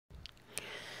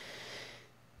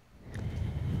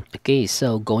Okay,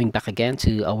 so going back again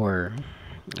to our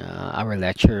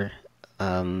lecture,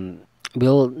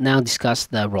 we'll now discuss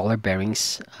the roller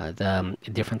bearings, the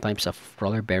different types of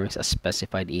roller bearings as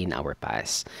specified in our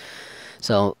past.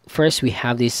 So first, we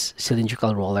have this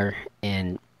cylindrical roller,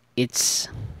 and it's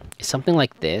something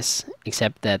like this,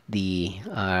 except that the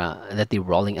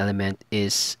rolling element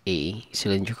is a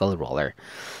cylindrical roller.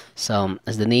 So,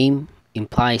 as the name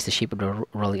implies, the shape of the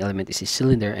rolling element is a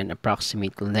cylinder, and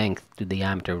approximate length to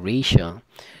diameter ratio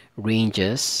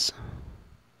ranges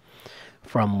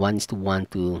from 1 is to 1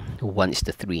 to 1 is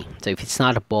to 3. So, if it's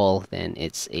not a ball, then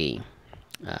it's a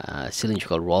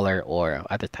cylindrical roller or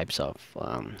other types of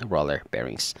roller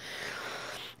bearings.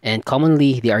 And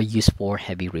commonly, they are used for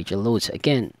heavy radial loads.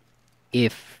 Again,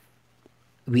 if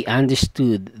we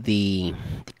understood the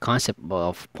concept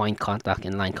of point contact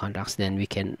and line contacts, then we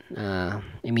can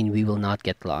we will not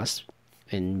get lost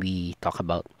when we talk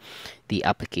about the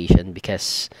application,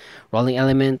 because rolling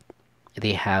element,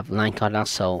 they have line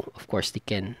contacts, so of course they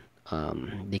can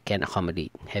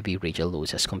accommodate heavy radial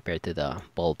loads as compared to the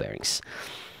ball bearings.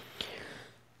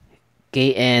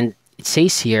 Okay, and it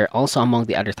says here also, among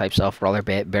the other types of roller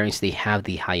bearings, they have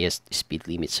the highest speed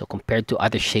limit. So compared to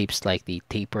other shapes like the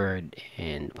tapered,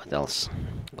 and what else?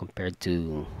 Compared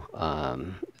to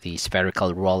the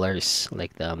spherical rollers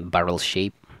like the barrel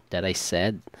shape that I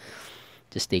said.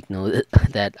 Just take note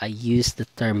that I use the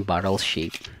term barrel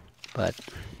shape, but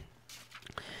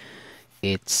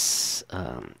it's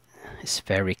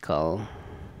spherical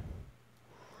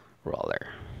roller.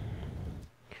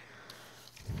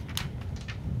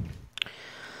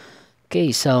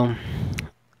 Okay, so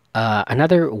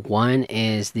another one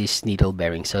is this needle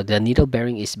bearing. So the needle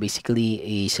bearing is basically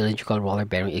a cylindrical roller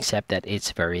bearing, except that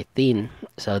it's very thin.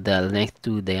 So the length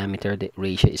to diameter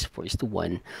ratio is 4 is to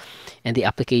 1. And the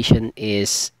application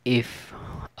is if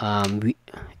and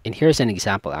here's an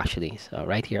example actually. So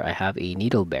right here I have a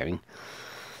needle bearing.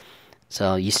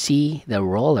 So you see the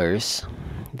rollers,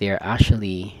 they're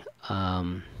actually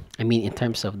in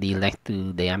terms of the length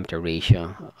to diameter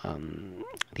ratio,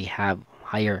 they have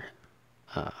higher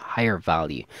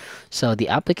value. So the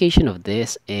application of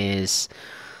this is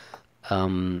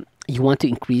you want to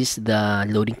increase the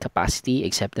loading capacity,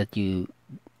 except that you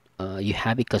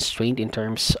have a constraint in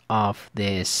terms of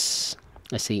this,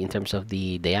 let's say in terms of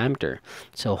the diameter.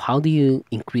 So how do you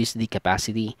increase the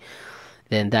capacity?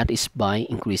 Then that is by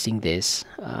increasing this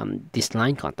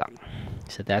line contact.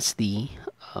 So that's the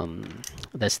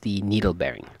needle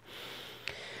bearing.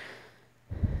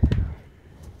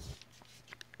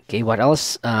 Okay, what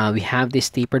else? We have this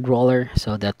tapered roller.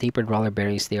 So the tapered roller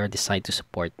bearings, they are designed to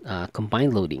support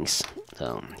combined loadings.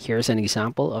 So here's an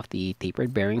example of the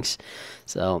tapered bearings.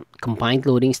 So combined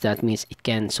loadings, that means it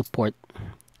can support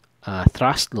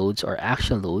thrust loads or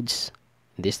axial loads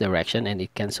in this direction, and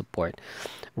it can support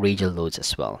radial loads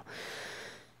as well.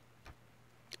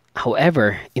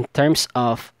 However, in terms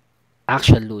of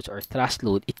axial loads or thrust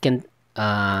load, it can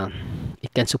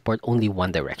support only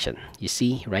one direction. You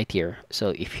see right here. So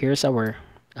if here's our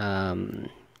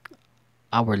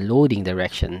loading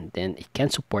direction, then it can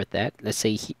support that. Let's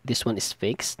say this one is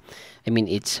fixed.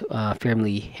 It's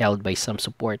firmly held by some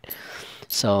support.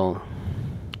 So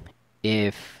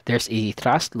if there's a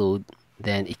thrust load,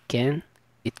 then it can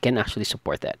actually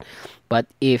support that. But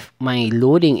if my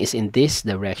loading is in this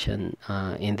direction,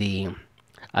 in the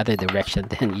other direction,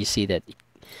 then you see that it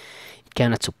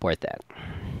cannot support that.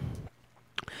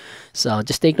 So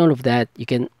just take note of that. You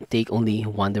can take only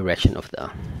one direction of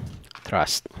the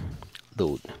thrust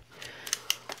load.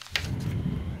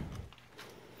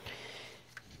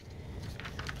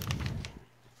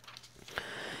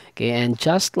 Okay, and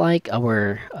just like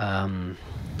our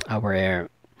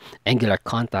angular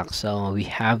contact, so we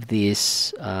have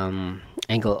this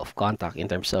angle of contact in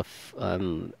terms of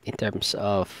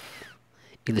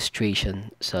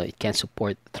illustration. So it can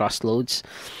support thrust loads,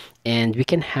 and we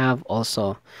can have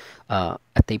also a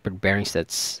tapered bearings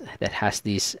that has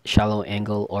this shallow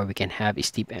angle, or we can have a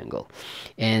steep angle.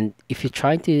 And if you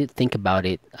try to think about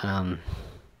it,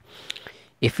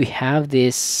 if we have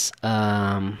this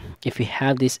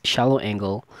shallow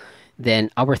angle,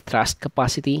 then our thrust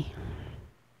capacity,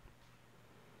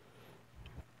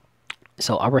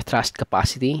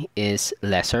 is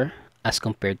lesser as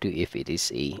compared to if it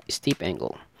is a steep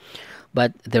angle,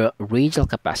 but the radial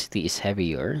capacity is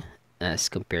heavier as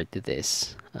compared to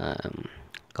this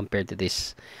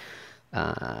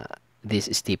this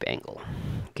steep angle.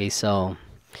 Okay, so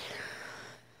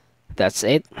that's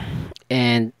it.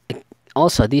 And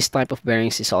also, this type of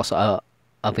bearings is also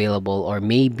available, or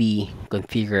may be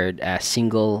configured as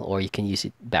single, or you can use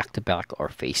it back to back or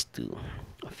face to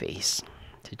face.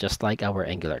 So just like our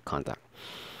angular contact.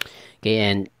 Okay,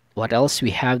 and what else?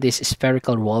 We have this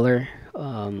spherical roller,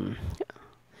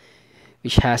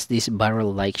 which has this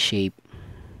barrel-like shape,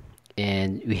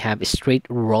 and we have a straight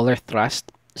roller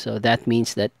thrust. So that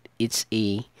means that it's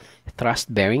a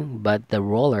thrust bearing, but the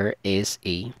roller is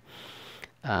a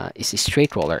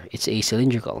straight roller. It's a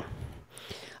cylindrical.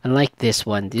 Unlike this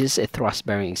one, this is a thrust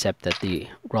bearing, except that the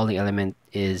rolling element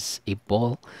is a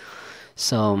ball.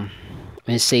 So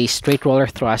when you say straight roller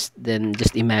thrust, then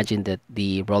just imagine that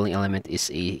the rolling element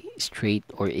is a straight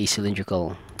or a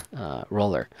cylindrical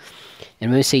roller.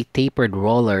 And when we say tapered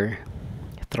roller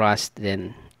thrust,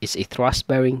 then it's a thrust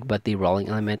bearing, but the rolling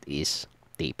element is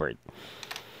tapered.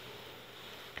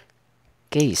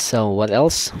 Okay, so what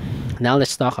else? Now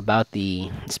let's talk about the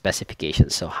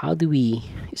specifications. So how do we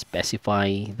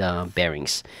specify the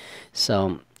bearings?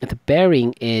 So the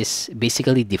bearing is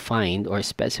basically defined or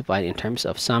specified in terms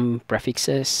of some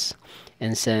prefixes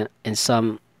and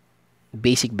some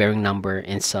basic bearing number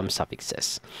and some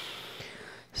suffixes.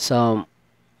 So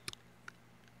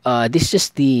this is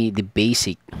just the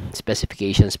basic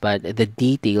specifications, but the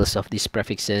details of these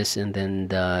prefixes and then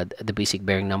the basic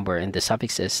bearing number and the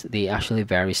suffixes, they actually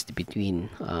varies between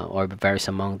or varies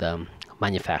among the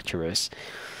manufacturers.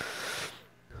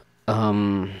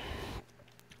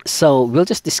 So we'll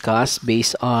just discuss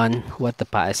based on what the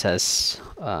PAS has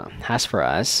for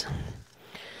us.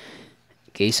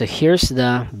 Okay, so here's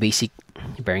the basic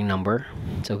bearing number.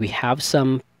 So we have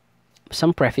some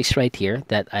prefix right here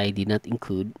that I did not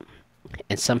include,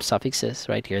 and some suffixes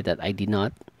right here that I did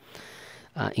not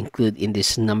include in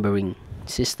this numbering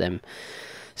system.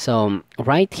 So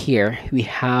right here we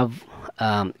have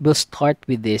we'll start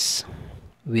with this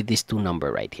two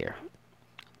number right here,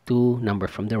 two number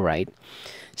from the right.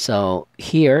 So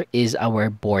here is our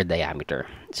bore diameter.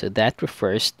 So that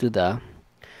refers to the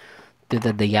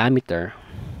diameter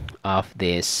of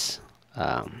this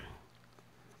of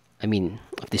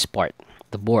this part,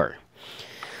 the bore.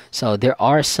 So there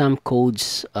are some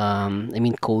codes.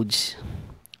 Codes.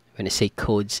 When I say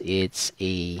codes, it's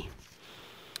a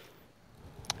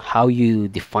how you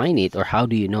define it, or how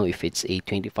do you know if it's a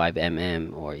 25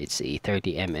 mm or it's a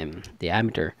 30 mm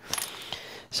diameter.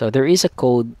 So there is a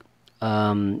code.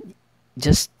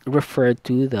 Just refer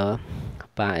to the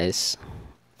PAS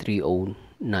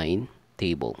 309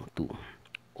 table 2,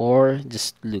 or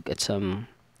just look at some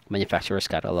manufacturer's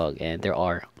catalog, and there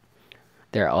are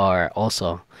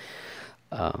also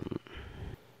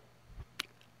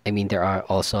there are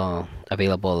also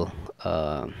available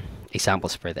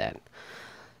examples for that.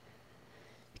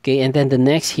 Okay, and then the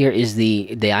next here is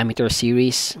the diameter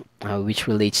series, which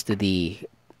relates to the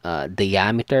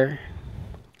diameter.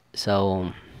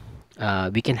 So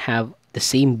we can have the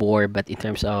same bore, but in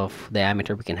terms of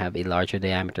diameter, we can have a larger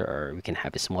diameter or we can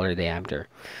have a smaller diameter.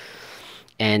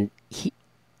 And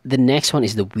the next one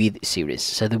is the width series.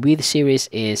 So the width series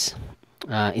is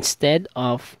instead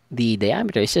of the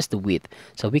diameter, it's just the width.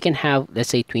 So we can have, let's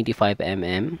say, 25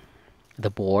 mm. The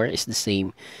bore is the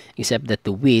same, except that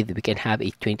the width, we can have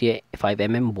a 25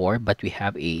 mm bore, but we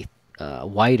have a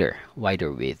wider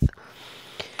width.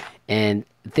 And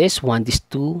this one, these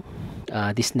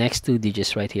next two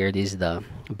digits right here, this is the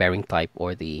bearing type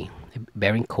or the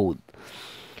bearing code.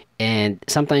 And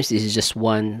sometimes this is just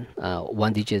one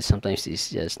digit, sometimes this is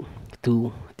just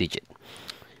 2 digit.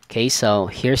 Okay, so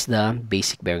here's the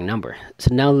basic bearing number.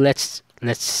 So now let's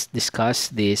discuss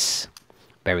this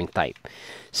bearing type.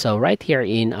 So right here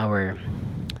in our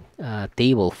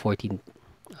table 14-2,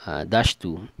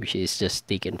 which is just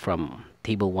taken from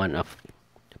table 1 of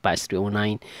PAS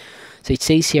 309. So it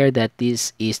says here that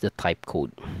this is the type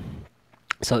code.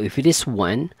 So if it is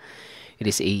 1, it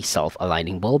is a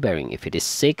self-aligning ball bearing. If it is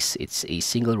 6, it's a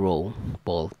single row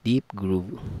ball deep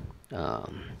groove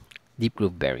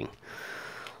bearing.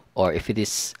 Or if it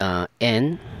is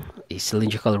N, a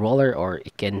cylindrical roller, or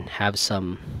it can have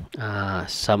some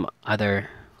other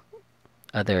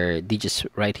digits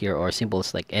right here, or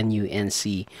symbols like NU,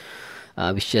 NC,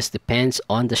 which just depends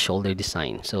on the shoulder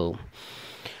design. So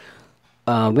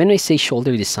when I say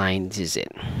shoulder design, this is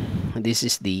it. This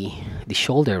is the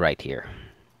shoulder right here.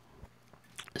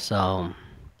 So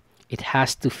it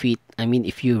has to fit.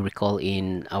 If you recall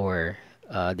in our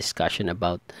discussion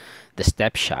about the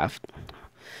step shaft,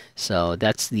 so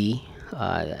that's the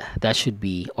that should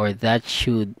be, or that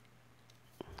should.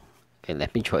 Okay,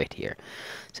 let me draw it here.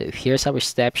 So if here's our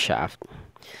step shaft,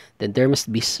 then there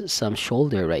must be some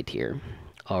shoulder right here,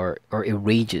 or a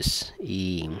radius,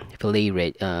 a fillet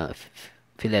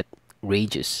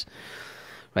radius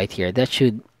right here. That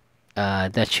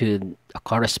should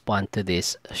correspond to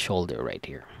this shoulder right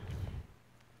here.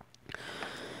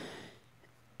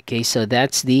 Okay, so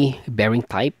that's the bearing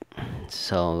type.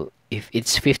 So if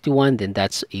it's 51, then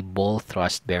that's a ball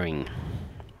thrust bearing.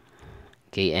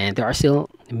 Okay, and there are still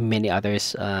many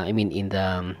others. I mean, in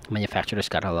the manufacturer's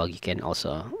catalog, you can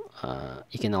also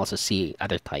see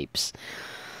other types.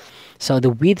 So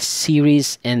the width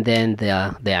series and then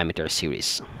the diameter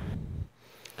series.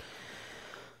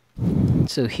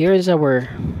 So here's our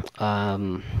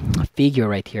figure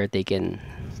right here taken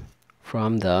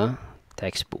from the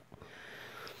textbook.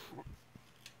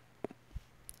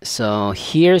 So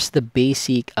here's the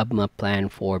basic ABMA plan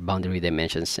for boundary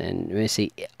dimensions, and when we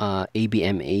say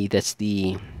ABMA, that's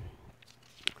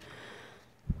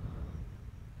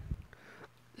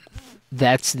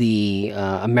the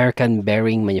American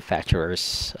Bearing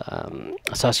Manufacturers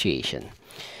Association.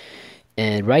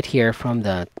 And right here from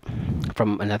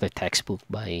another textbook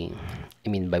by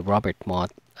Robert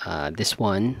Mott. This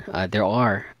one, there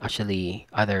are actually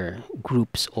other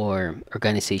groups or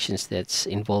organizations that's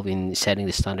involved in setting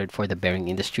the standard for the bearing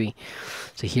industry.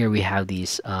 So here we have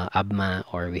these ABMA,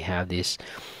 or we have this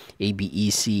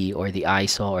ABEC, or the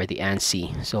ISO, or the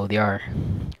ANSI. So they are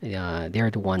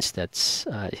the ones that's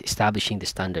establishing the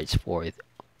standards for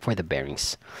the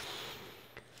bearings.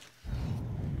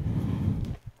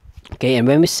 Okay, and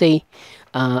when we say,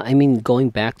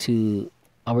 going back to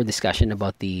our discussion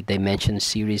about the dimension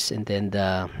series and then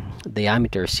the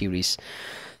diameter series.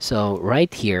 So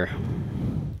right here,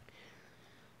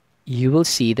 you will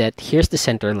see that here's the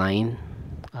center line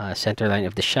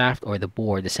of the shaft or the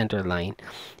bore, the center line,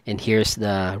 and here's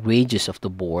the radius of the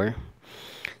bore.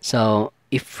 So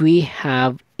if we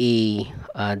have a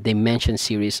dimension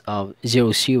series of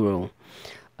 0, 0,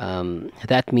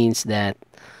 that means that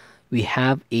we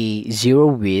have a 0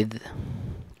 width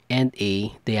and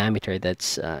a diameter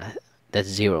that's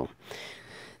 0.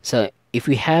 So if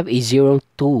we have a 0,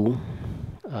 2,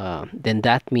 then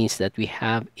that means that we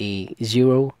have a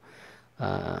 0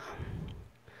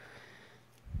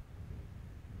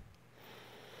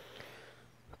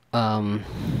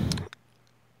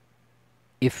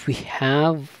 if we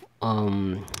have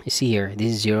you see here,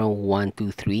 this is 0, 1,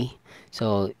 2, 3.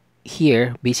 So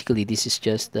here basically this is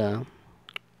just the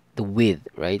width,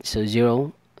 right? So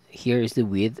 0, here is the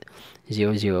width,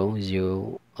 0, 0,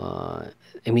 0,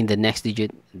 the next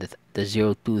digit, the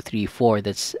 0, 2, 3, 4,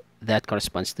 that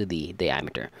corresponds to the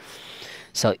diameter.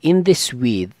 So in this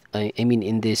width,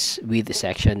 in this width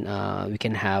section, we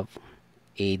can have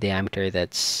a diameter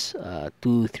that's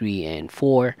 2, 3, and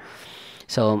 4.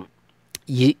 So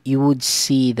you would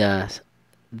see the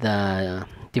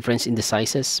difference in the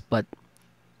sizes, but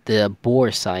the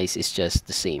bore size is just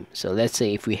the same. So let's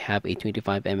say if we have a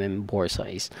 25 bore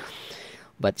size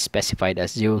but specified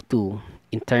as 02,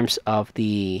 in terms of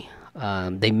the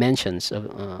dimensions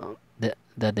of the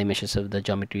dimensions of the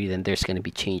geometry, then there's going to be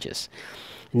changes.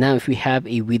 Now if we have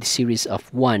a width series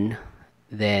of 1,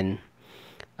 then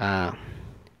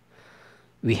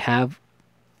we have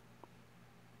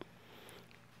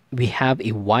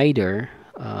a wider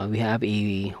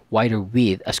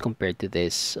width as compared to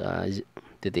this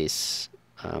to this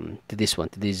one,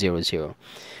 to this 0, 0.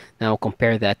 Now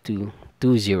compare that to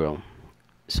 2, 0.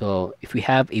 So if we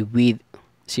have a width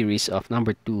series of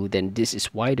number 2, then this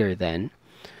is wider than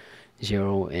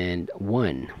 0 and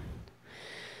 1.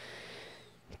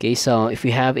 Okay, so if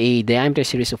we have a diameter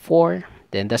series of 4,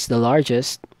 then that's the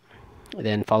largest,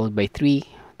 then followed by 3,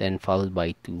 then followed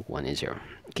by 2, 1, and 0.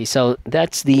 Okay, so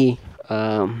that's the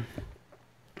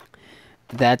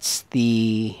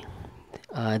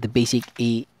basic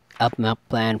ABMA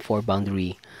plan for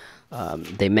boundary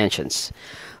dimensions.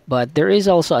 But there is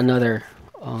also another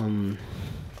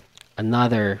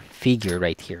figure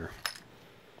right here.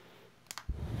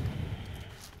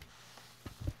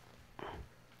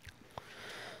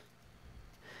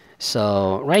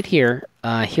 So right here,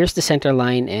 here's the center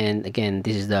line, and again,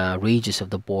 this is the radius of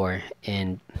the bore,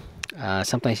 and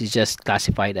sometimes it's just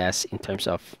classified as, in terms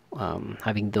of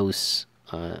having those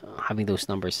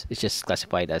numbers, it's just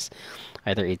classified as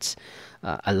either it's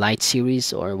a light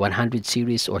series, or 100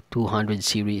 series, or 200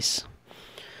 series,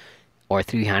 or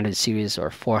 300 series,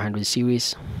 or 400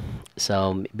 series.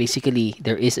 So basically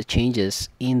there is a changes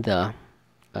in the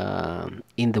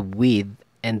width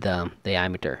and the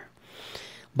diameter,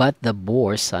 but the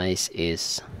bore size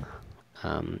is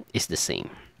the same.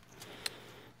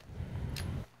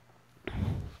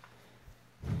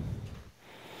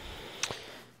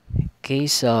 Okay,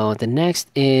 so the next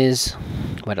is,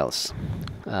 what else?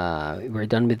 We're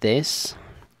done with this,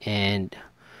 and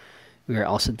we're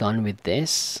also done with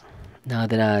this. Now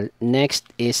the next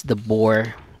is the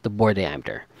bore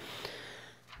diameter.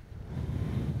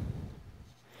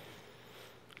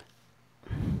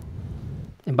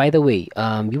 And by the way,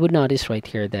 you would notice right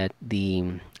here that the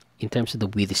in terms of the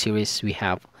width series it's we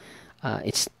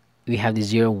have the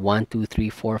 0, 1, 2, 3,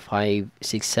 4, 5,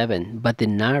 6, 7, but the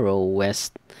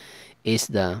narrowest is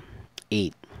the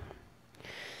 8.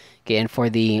 Okay, and for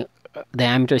the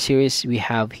diameter series we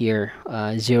have here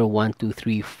 0, 1, 2,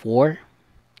 3, 4,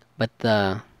 but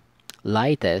the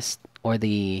lightest or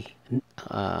the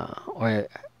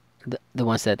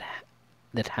ones that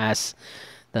has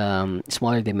the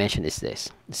smaller dimension is this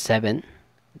 7,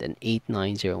 then 8,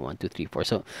 9, 0, 1, 2, 3, 4.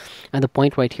 So and the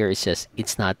point right here is just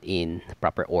it's not in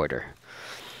proper order.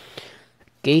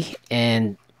 Okay,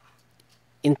 and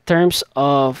in terms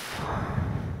of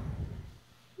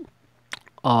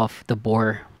the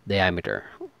bore diameter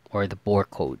or the bore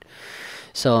code,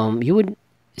 so you would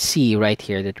see right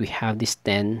here that we have this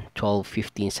 10, 12,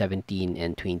 15, 17,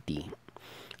 and 20.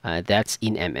 That's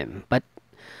in mm, but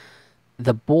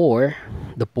the bore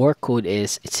code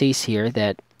is, it says here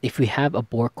that if we have a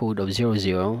bore code of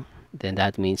 00, then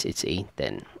that means it's a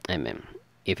 10 mm.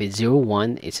 If it's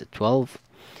 01, it's a 12.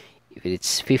 If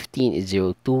it's 15, it's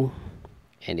 02,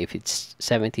 and if it's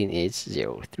 17, it's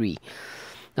 03.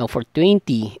 Now for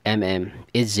 20 mm,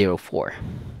 it's 04.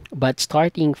 But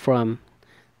starting from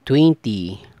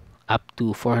 20 up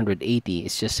to 480,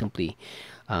 it's just simply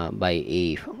by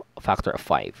a factor of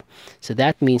 5. So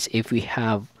that means if we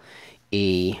have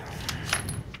a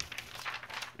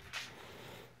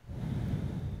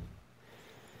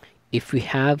if we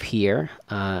have here,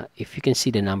 if you can see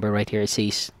the number right here, it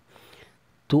says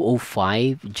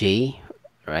 205J,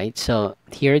 right? So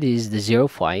here it is the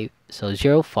 05. So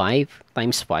 05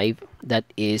 times 5, that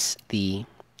is the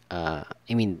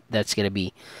that's gonna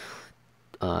be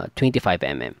 25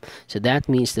 mm. So that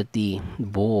means that the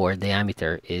bore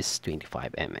diameter is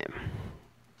 25 mm.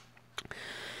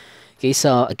 Okay,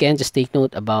 so again, just take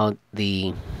note about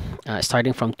the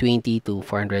starting from 20 to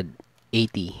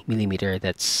 480 millimeter.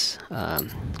 That's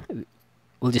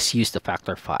we'll just use the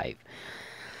factor 5.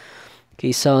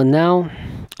 Okay, so now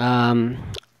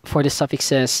for the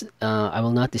suffixes, I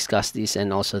will not discuss this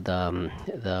and also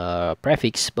the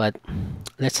prefix, but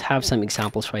let's have some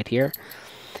examples right here.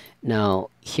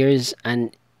 Now here's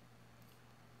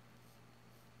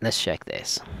let's check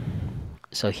this.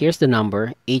 So here's the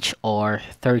number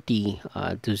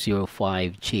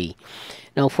HR30-205G.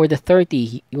 Now for the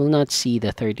 30, you will not see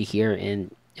the 30 here,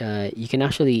 and you can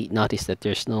actually notice that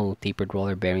there's no tapered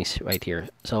roller bearings right here.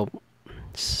 So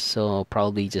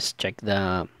probably just check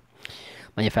the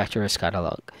manufacturer's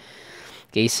catalog.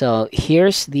 Okay, so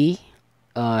here's the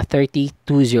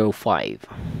 30205.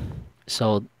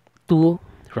 So 2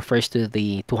 refers to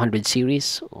the 200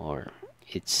 series, or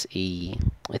it's I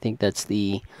think that's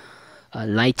the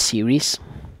light series,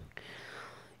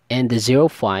 and the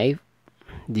 05,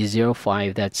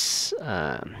 that's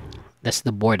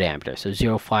the bore diameter. So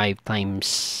 05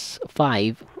 times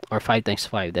 5, or 5 times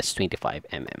 5, that's 25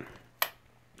 mm.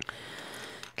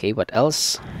 Okay, what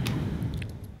else?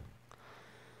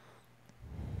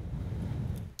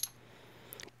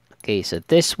 Okay, so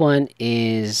this one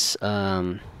is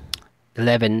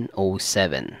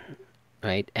 1107,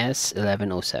 right?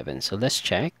 S1107. So let's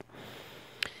check.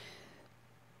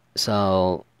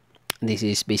 So this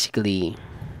is basically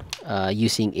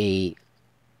using a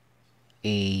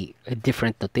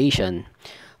different notation,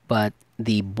 but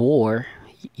the bore,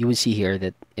 you will see here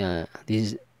that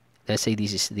this is, let's say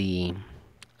this is the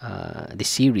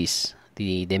series,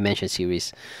 the dimension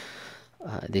series.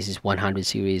 This is 100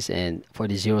 series, and for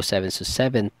the 07, so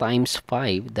 7 times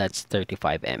 5, that's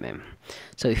 35 mm.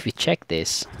 So if we check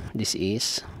this, this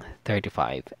is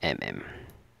 35 mm.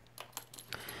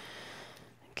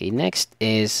 Okay, next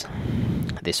is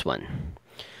this one.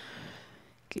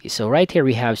 Okay, so right here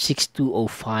we have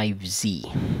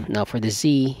 6205Z. Now for the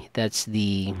Z, that's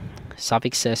the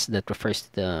suffixes that refers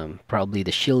to probably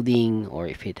the shielding, or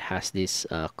if it has this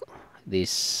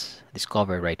this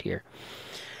cover right here,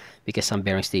 because some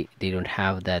bearings they don't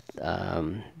have that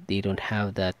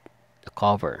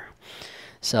cover.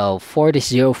 So for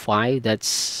this 05,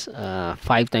 that's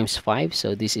 5 times 5,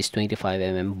 so this is 25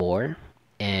 mm bore.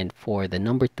 And for the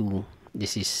number 2,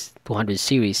 this is 200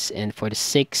 series, and for the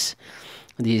 6,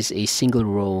 this is a single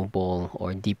row ball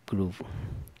or deep groove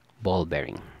ball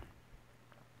bearing.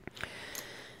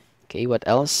 Okay, what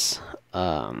else?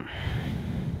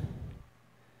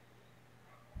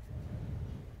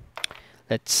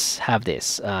 Let's have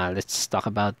this. Let's talk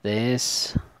about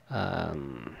this.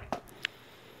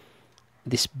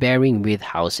 This bearing with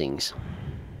housings.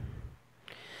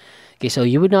 Okay, so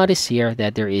you would notice here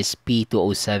that there is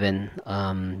P207.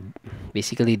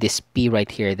 Basically, this P right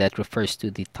here, that refers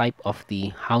to the type of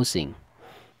the housing.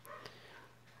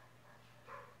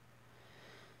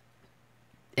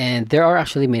 And there are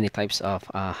actually many types of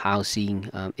housing.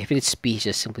 If it's P,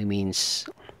 just simply means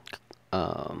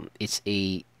it's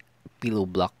a pillow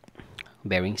block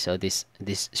bearing. So this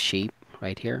shape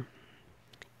right here.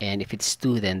 And if it's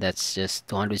 2, then that's just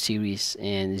 200 series.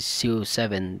 And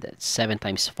 07, that's 7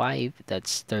 times 5,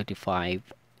 that's 35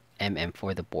 mm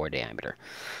for the bore diameter.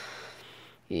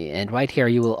 And right here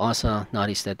you will also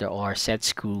notice that there are set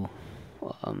screw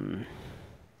um,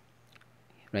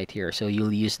 right here. So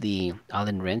you'll use the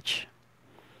Allen wrench.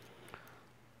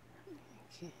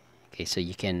 Okay, so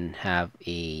you can have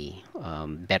a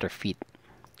better fit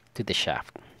to the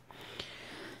shaft.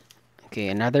 Okay,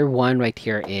 another one right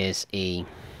here is a,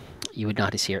 you would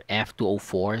notice here,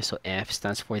 F204. So F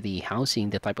stands for the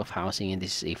housing, the type of housing, and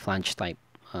this is a flange type,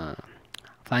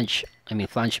 flange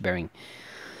bearing.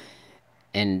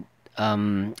 And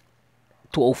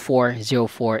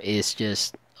 20404 is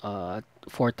just 4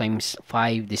 times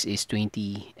 5. This is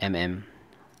 20 mm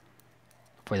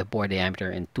for the bore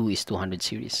diameter, and 2 is 200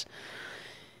 series.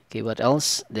 Okay, what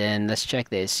else? Then let's check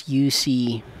this.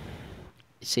 UC,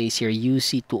 it says here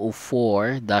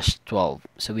UC204-12.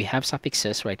 So we have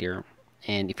suffixes right here,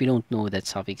 and if you don't know that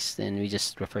suffix, then we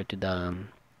just refer to the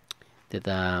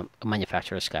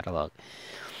manufacturer's catalog.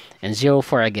 And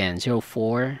 04 again,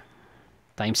 04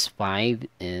 times 5,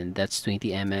 and that's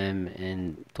 20 mm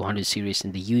and 200 series.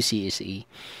 And the UC is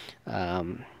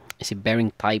a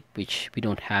bearing type which we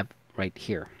don't have right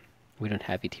here. We don't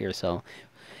have it here, so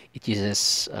it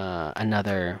uses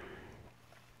another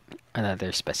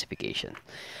specification.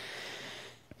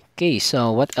 Okay,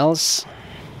 so what else?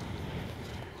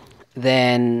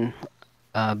 Then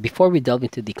before we delve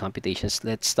into the computations,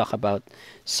 let's talk about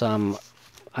some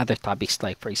other topics,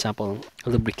 like for example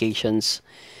lubrications.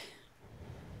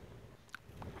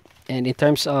 And in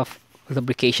terms of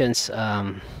lubrications,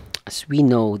 as we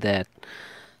know that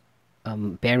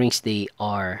bearings, they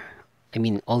are,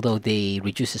 although they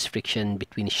reduces friction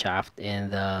between the shaft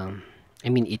and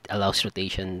it allows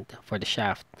rotation for the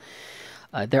shaft.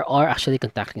 There are actually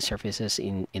contacting surfaces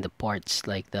in the parts,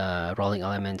 like the rolling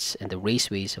elements and the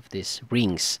raceways of these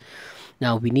rings.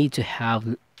 Now we need to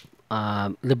have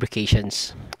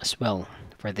lubrications as well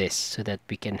for this, so that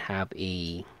we can have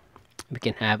an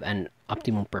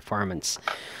optimum performance.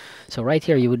 So right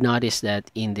here you would notice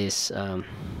that in this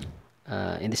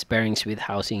bearings with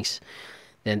housings,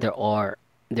 then there are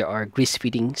grease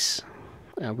fittings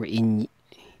wherein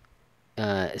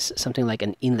something like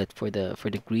an inlet for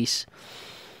the grease.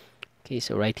 Okay,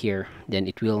 so right here, then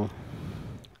it will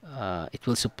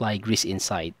supply grease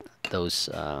inside those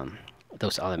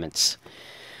elements.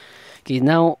 Okay,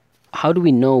 now how do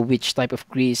we know which type of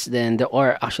grease? Then there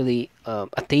are actually a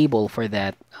table for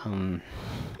that,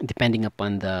 depending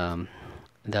upon the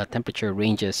temperature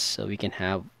ranges. So we can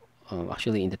have,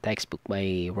 actually in the textbook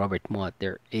by Robert Mott,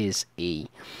 there is a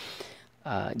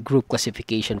group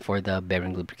classification for the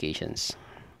bearing lubrications,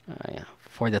 yeah,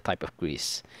 for the type of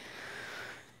grease.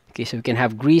 Okay, so we can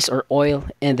have grease or oil,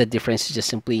 and the difference is just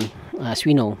simply, as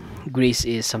we know, grease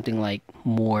is something like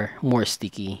more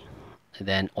sticky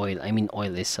than oil.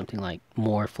 Oil is something like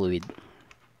more fluid.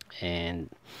 And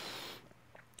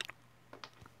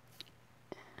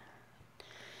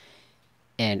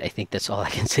I think that's all I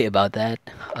can say about that.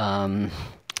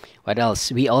 What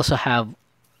else? We also have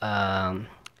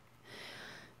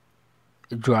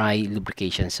dry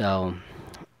lubrication. So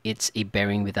it's a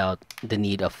bearing without the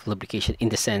need of lubrication, in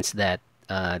the sense that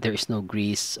there is no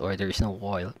grease or there is no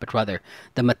oil, but rather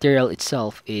the material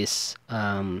itself is,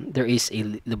 there is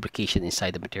a lubrication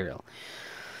inside the material.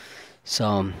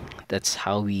 So that's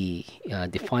how we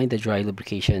define the dry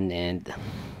lubrication. And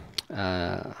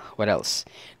what else?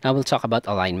 Now we'll talk about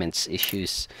alignments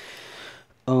issues.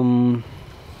 In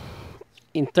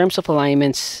terms of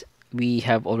alignments, we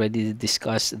have already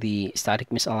discussed the static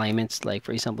misalignments. Like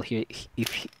for example, here,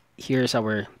 if here's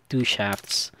our two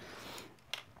shafts.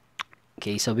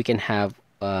 Okay, so we can have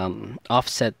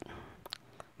offset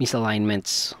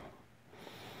misalignments,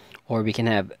 or we can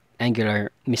have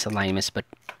angular misalignments, but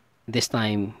this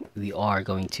time we are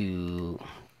going to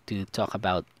talk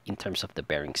about in terms of the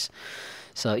bearings.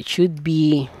 So it should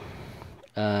be,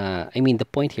 the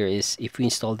point here is, if we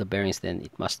install the bearings, then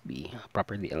it must be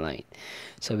properly aligned.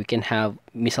 So we can have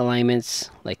misalignments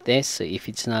like this. So if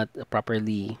it's not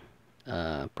properly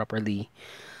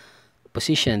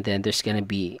positioned, then there's gonna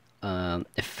be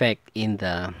effect in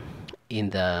the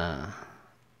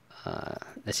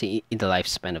let's say in the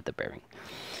lifespan of the bearing.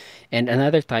 And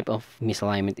another type of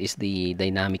misalignment is the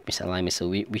dynamic misalignment. So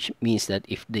which means that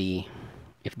if the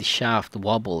shaft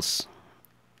wobbles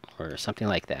or something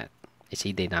like that, it's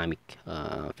a dynamic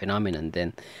phenomenon.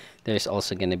 Then there's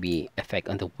also going to be effect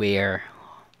on the wear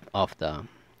of the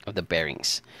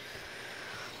bearings.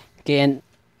 Okay, and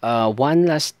one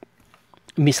last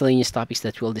miscellaneous topics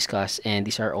that we'll discuss, and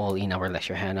these are all in our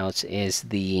lecture handouts, is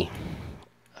the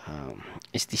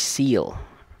seal.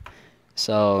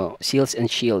 So seals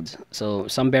and shields. So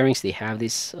some bearings they have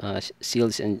this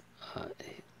seals and I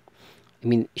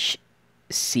mean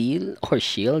seal or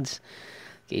shields.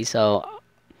 Okay, so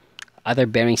other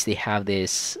bearings they have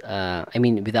this I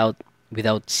mean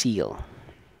without seal.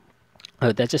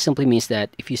 That just simply means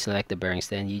that if you select the bearings,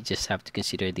 then you just have to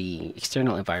consider the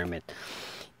external environment.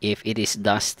 If it is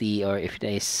dusty, or if it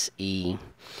is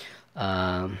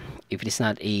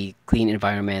not a clean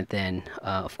environment, then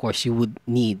of course you would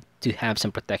need to have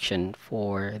some protection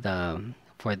for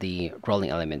the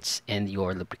rolling elements and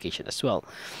your lubrication as well.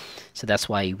 So that's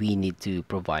why we need to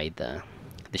provide the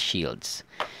shields.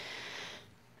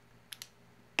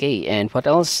 Okay, and what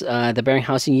else? The bearing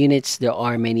housing units. There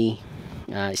are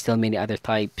still many other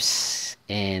types.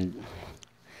 And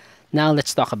now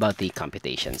let's talk about the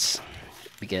computations,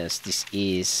 because this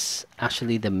is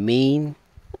actually the main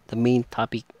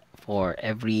topic for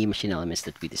every machine elements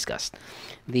that we discussed,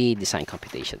 the design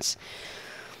computations.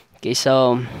 Okay,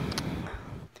 so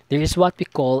there is what we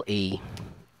call right,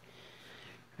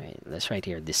 let's write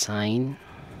here, design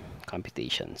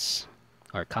computations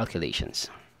or calculations.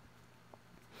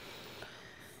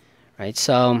 Right,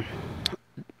 so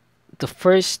the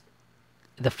first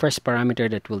parameter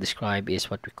that we'll describe is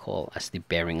what we call as the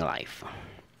bearing life.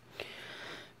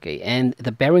 Okay, and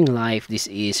the bearing life, this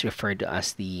is referred to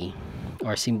as the,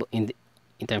 or symbol in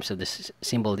terms of this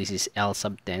symbol, this is L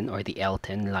sub 10, or the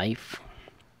L10 life,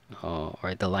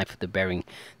 or the life of the bearing.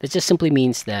 That just simply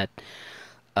means that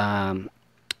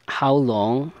how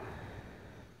long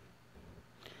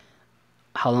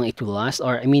it will last,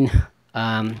 or I mean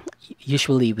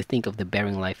usually we think of the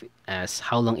bearing life as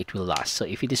how long it will last. So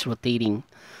if it is rotating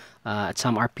at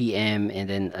some RPM and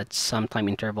then at some time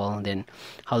interval, then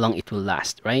how long it will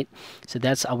last, right? So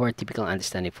that's our typical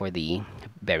understanding for the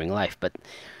bearing life. But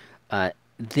in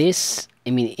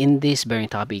this bearing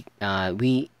topic,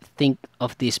 we think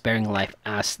of this bearing life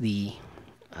as the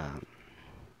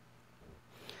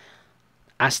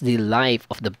life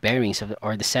of the bearings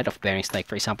or the set of bearings. Like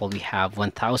for example, we have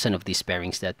 1,000 of these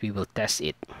bearings that we will test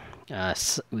it.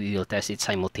 We will test it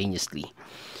simultaneously.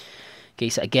 Okay,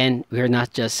 so again, we are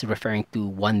not just referring to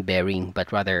one bearing,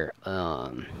 but rather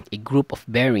a group of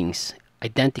bearings,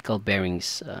 identical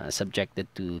bearings, subjected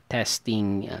to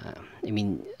testing.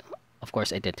 Of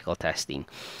course, identical testing,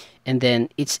 and then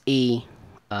it's a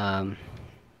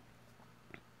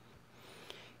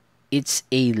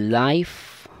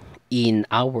life in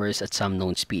hours at some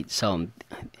known speed. So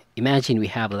imagine we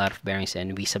have a lot of bearings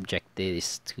and we subject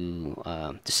this to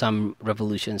some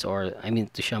revolutions, or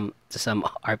to some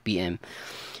RPM,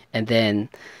 and then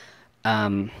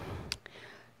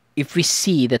if we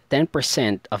see that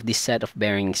 10% of this set of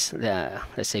bearings,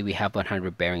 let's say we have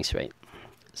 100 bearings, right?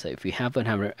 So if we have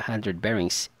 100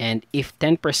 bearings, and if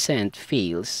 10%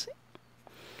 fails,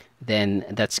 then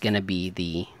that's gonna be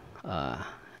the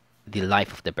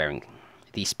life of the bearing,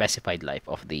 the specified life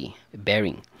of the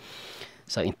bearing.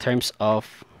 So in terms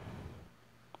of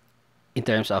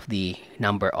the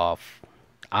number of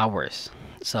hours.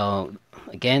 So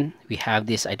again, we have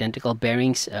these identical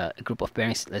bearings, a group of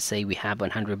bearings. Let's say we have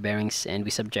 100 bearings, and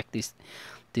we subject this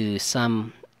to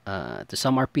some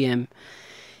RPM,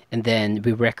 and then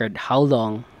we record how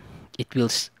long it will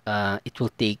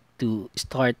take to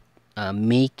start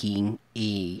making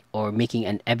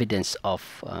an evidence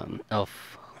of a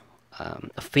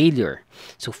failure.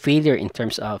 So failure in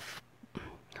terms of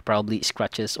probably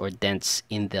scratches or dents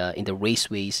in the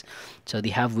raceways. So they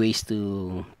have ways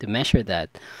to measure that,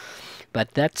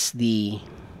 but that's the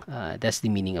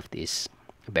meaning of this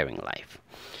bearing life.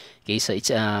 Okay, so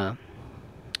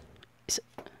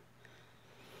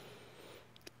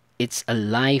it's a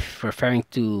life referring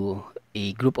to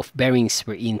a group of bearings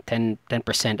wherein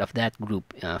 10% of that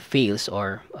group fails,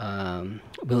 or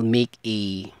will make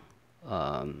an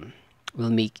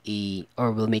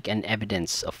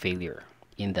evidence of failure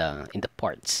in the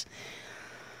parts.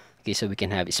 Okay, so we can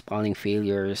have spalling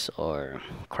failures or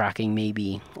cracking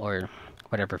maybe, or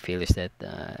whatever failures that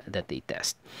they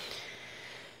test.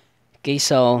 Okay,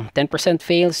 so 10%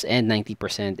 fails and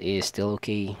 90% is still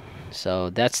okay. So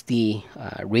that's the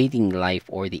rating life,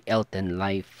 or the L10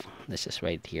 life. Let's just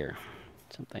write here,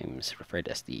 sometimes referred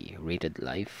as the rated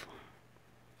life.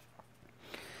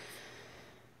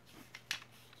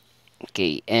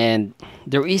 Okay, and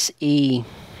there is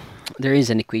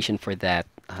an equation for that,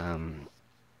 and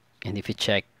if you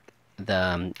check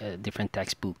the different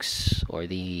textbooks or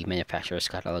the manufacturer's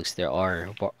catalogs, there are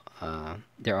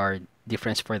there are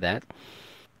difference for that,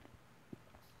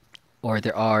 or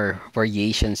there are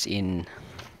variations in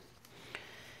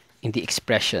the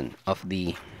expression uh,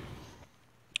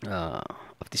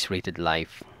 of this rated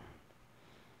life.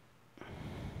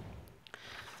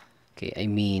 Okay, I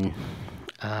mean,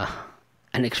 uh,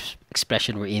 an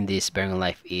expression wherein this bearing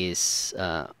life is,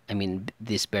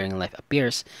 this bearing life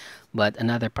appears, but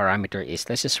another parameter is,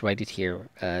 let's just write it here.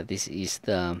 This is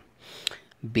the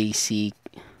basic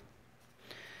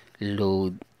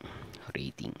load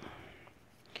rating.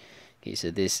 Okay,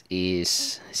 so this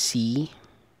is C.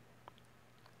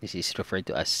 This is referred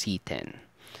to as C10.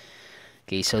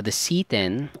 Okay, so the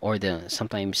C10, or the,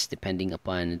 sometimes depending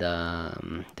upon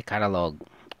the catalog,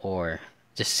 or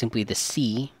just simply the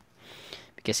C,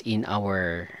 because in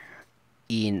our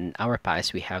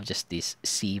PAS we have just this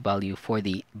C value for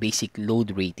the basic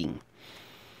load rating.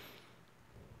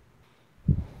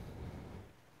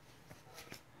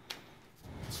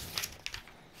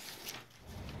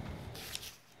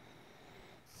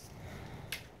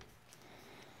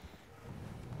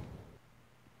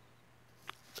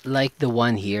 Like the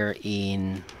one here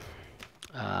in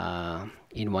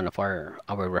one of our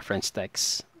reference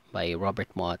texts by Robert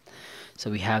Mott. So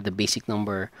we have the basic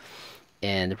number,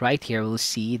 and right here we'll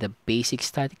see the basic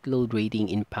static load rating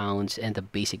in pounds and the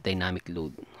basic dynamic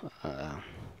load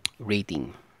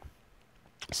rating.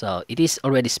 So it is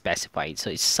already specified. So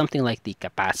it's something like the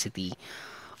capacity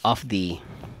of the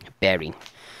bearing.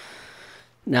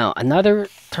 Now another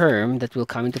term that will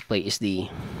come into play is the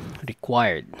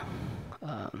required,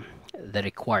 the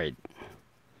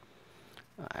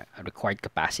required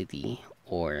capacity,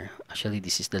 or actually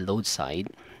this is the load side.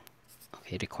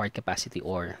 Okay, required capacity,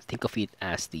 or think of it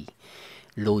as the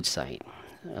load side.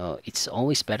 It's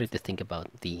always better to think about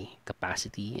the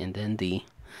capacity and then the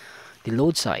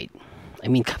load side. I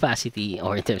mean capacity,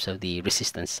 or in terms of the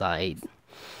resistance side,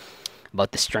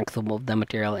 about the strength of the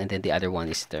material, and then the other one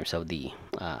is in terms of the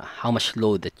how much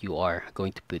load that you are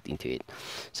going to put into it.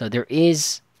 So there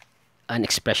is an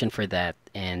expression for that.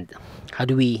 And how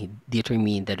do we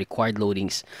determine the required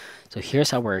loadings? So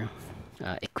here's our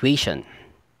equation,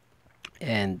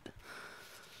 and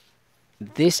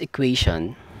this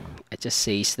equation, it just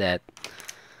says that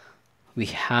we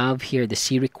have here the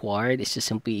C required is just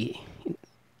simply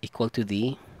equal to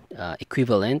the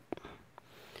equivalent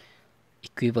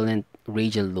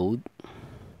radial load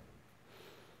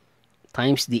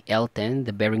times the L10,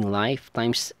 the bearing life,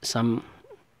 times some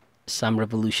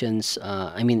revolutions,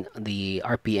 the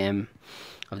RPM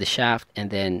of the shaft, and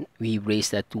then we raise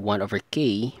that to 1 over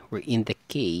K, where in the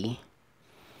K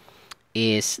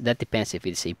is, that depends if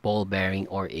it's a ball bearing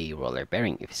or a roller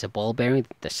bearing. If it's a ball bearing,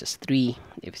 that's just 3.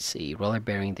 If it's a roller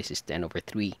bearing, this is 10 over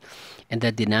 3. And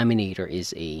the denominator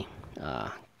is a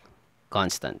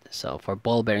constant. So for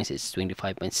ball bearings, it's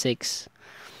 25.6.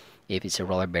 If it's a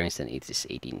roller bearings, then it is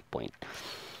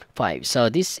 18.5. So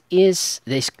this is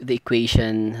the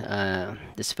equation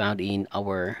that's found in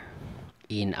our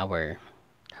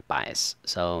bias.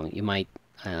 So you might,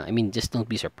 just don't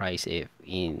be surprised if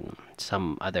in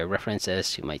some other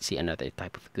references you might see another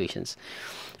type of equations.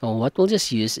 So what we'll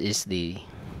just use is the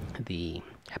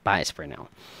bias for now.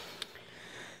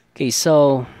 Okay,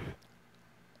 so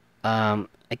I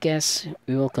guess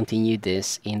we will continue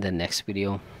this in the next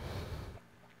video.